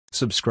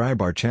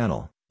Subscribe our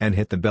channel, and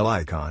hit the bell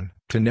icon,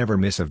 to never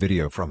miss a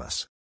video from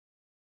us.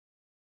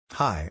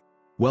 Hi.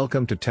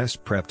 Welcome to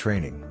Test Prep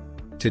Training.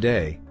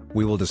 Today,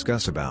 we will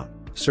discuss about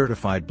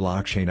Certified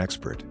Blockchain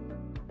Expert.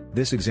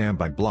 This exam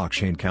by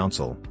Blockchain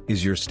Council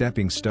is your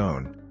stepping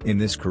stone in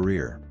this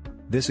career.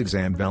 This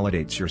exam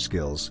validates your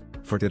skills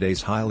for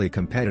today's highly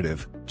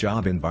competitive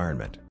job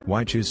environment.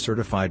 Why choose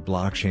Certified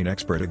Blockchain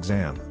Expert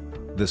exam?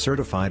 The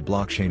Certified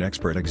Blockchain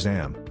Expert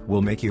exam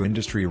will make you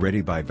industry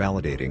ready by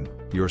validating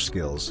your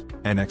skills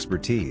and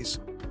expertise.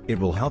 It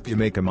will help you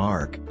make a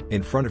mark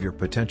in front of your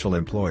potential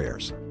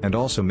employers and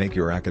also make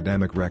your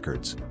academic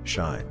records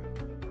shine.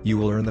 You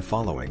will earn the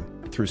following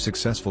through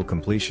successful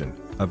completion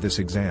of this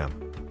exam.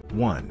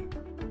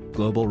 1.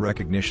 Global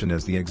recognition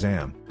as the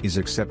exam is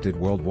accepted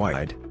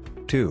worldwide.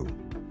 2.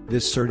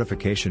 This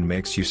certification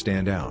makes you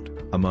stand out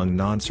among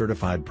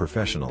non-certified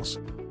professionals.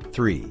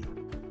 3.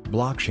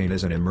 Blockchain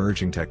is an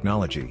emerging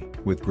technology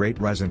with great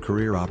rise in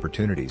career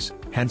opportunities,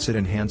 hence it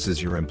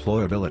enhances your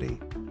employability.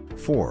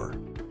 4.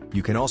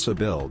 You can also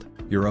build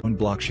your own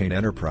blockchain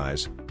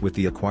enterprise with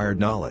the acquired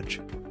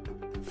knowledge.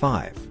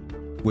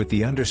 5. With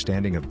the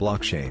understanding of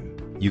blockchain,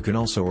 you can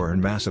also earn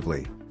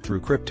massively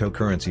through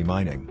cryptocurrency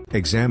mining.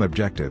 Exam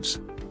objectives.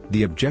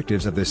 The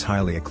objectives of this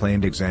highly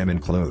acclaimed exam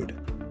include: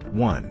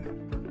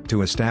 1.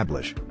 To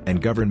establish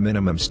and govern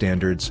minimum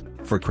standards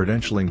for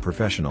credentialing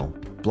professional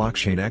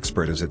blockchain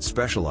expert as it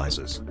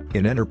specializes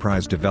in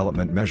enterprise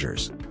development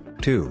measures.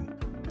 2.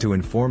 To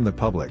inform the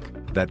public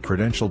that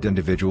credentialed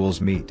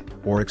individuals meet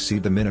or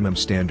exceed the minimum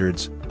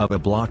standards of a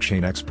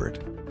blockchain expert.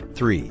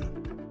 3.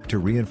 To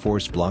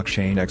reinforce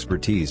blockchain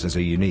expertise as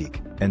a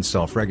unique and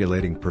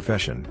self-regulating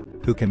profession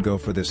who can go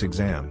for this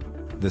exam.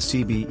 The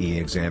CBE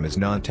exam is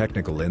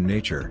non-technical in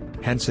nature,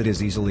 hence it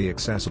is easily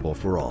accessible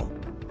for all.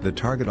 The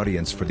target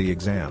audience for the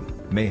exam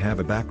may have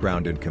a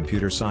background in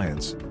computer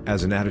science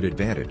as an added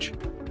advantage.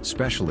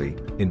 Especially,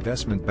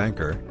 investment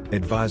banker,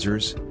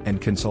 advisors,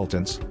 and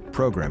consultants,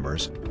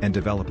 programmers, and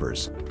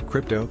developers,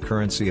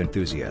 cryptocurrency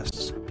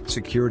enthusiasts,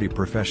 security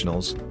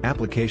professionals,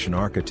 application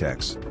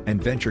architects,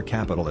 and venture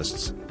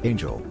capitalists,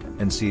 angel,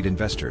 and seed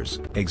investors.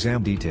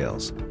 Exam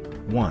details.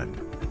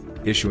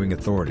 1. Issuing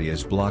authority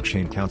is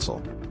Blockchain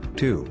Council.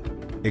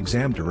 2.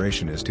 Exam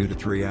duration is 2 to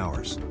 3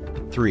 hours.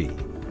 3.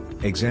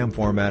 Exam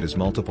format is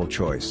multiple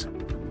choice.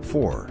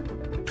 4.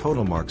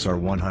 Total marks are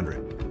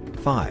 100.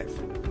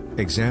 5.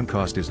 Exam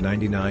cost is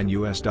 $99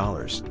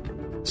 US.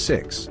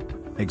 6.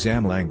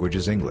 Exam language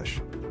is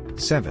English.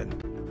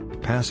 7.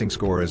 Passing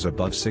score is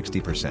above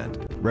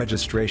 60%.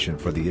 Registration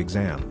for the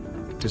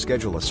exam. To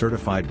schedule a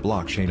Certified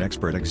Blockchain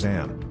Expert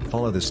exam,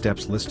 follow the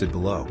steps listed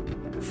below.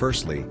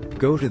 Firstly,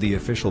 go to the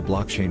official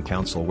Blockchain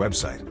Council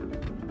website.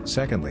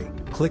 Secondly,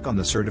 click on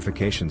the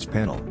Certifications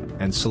panel,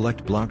 and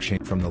select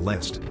Blockchain from the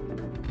list.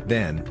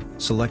 Then,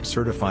 select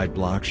Certified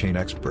Blockchain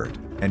Expert,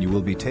 and you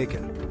will be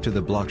taken to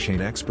the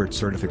Blockchain Expert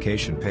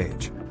certification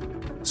page.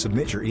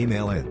 Submit your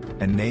email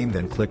and name,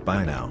 then click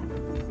Buy Now.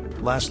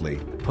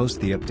 Lastly,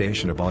 post the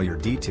updation of all your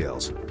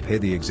details, pay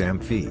the exam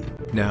fee.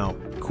 Now,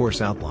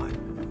 course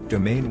outline.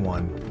 Domain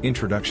 1,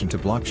 Introduction to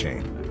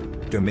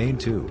Blockchain. Domain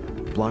 2,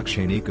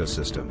 Blockchain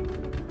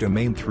Ecosystem.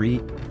 Domain 3,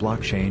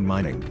 Blockchain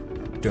Mining.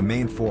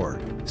 Domain 4,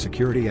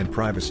 Security and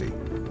Privacy.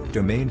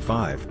 Domain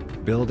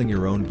 5, Building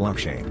your own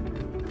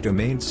blockchain.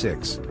 Domain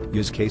 6,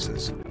 Use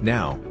cases.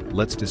 Now,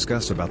 let's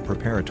discuss about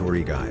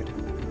Preparatory Guide.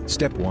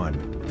 Step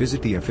 1,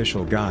 visit the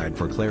official guide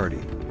for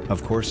clarity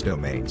of course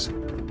domains.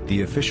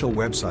 The official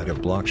website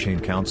of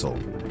Blockchain Council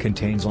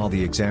contains all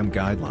the exam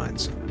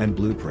guidelines and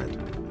blueprint.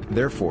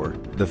 Therefore,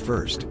 the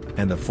first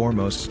and the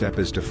foremost step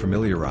is to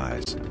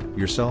familiarize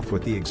yourself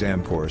with the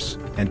exam course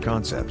and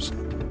concepts.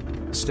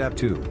 Step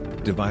 2,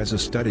 devise a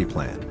study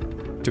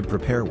plan. To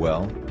prepare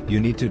well,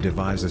 you need to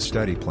devise a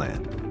study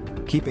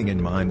plan. Keeping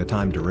in mind the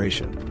time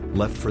duration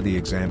left for the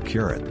exam,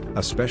 curate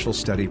a special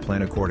study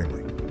plan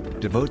accordingly.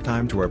 Devote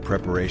time to our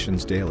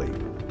preparations daily.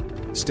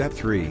 Step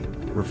 3,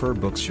 refer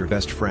books your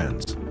best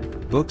friends.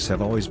 Books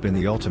have always been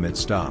the ultimate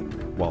stop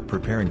while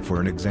preparing for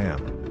an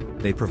exam.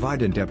 They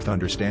provide in-depth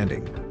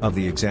understanding of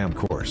the exam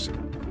course.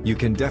 You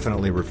can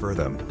definitely refer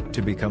them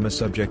to become a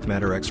subject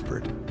matter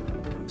expert.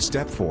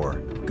 Step 4,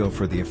 go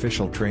for the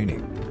official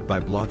training by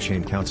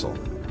Blockchain Council.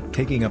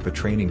 Taking up a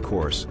training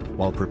course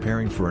while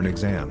preparing for an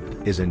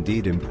exam is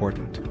indeed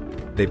important.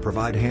 They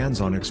provide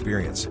hands-on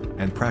experience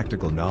and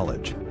practical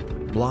knowledge.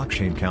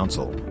 Blockchain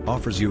Council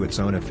offers you its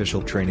own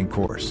official training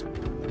course.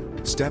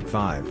 Step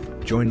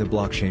 5, join the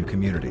blockchain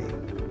community.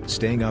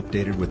 Staying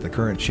updated with the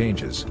current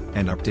changes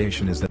and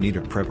updation is the need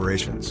of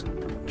preparations.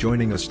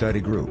 Joining a study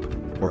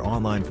group or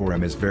online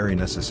forum is very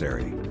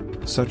necessary.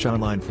 Such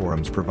online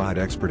forums provide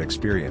expert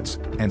experience,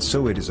 and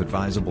so it is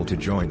advisable to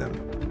join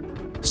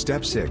them.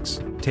 Step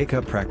 6, take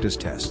up practice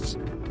tests.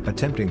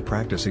 Attempting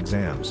practice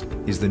exams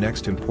is the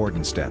next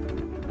important step.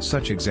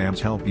 Such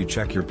exams help you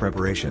check your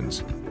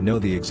preparations, know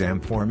the exam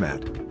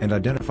format, and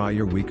identify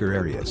your weaker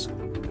areas.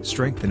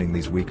 Strengthening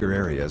these weaker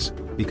areas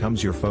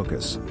becomes your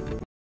focus.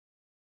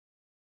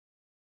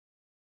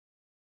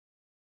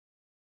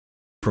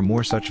 For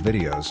more such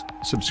videos,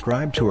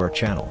 subscribe to our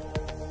channel.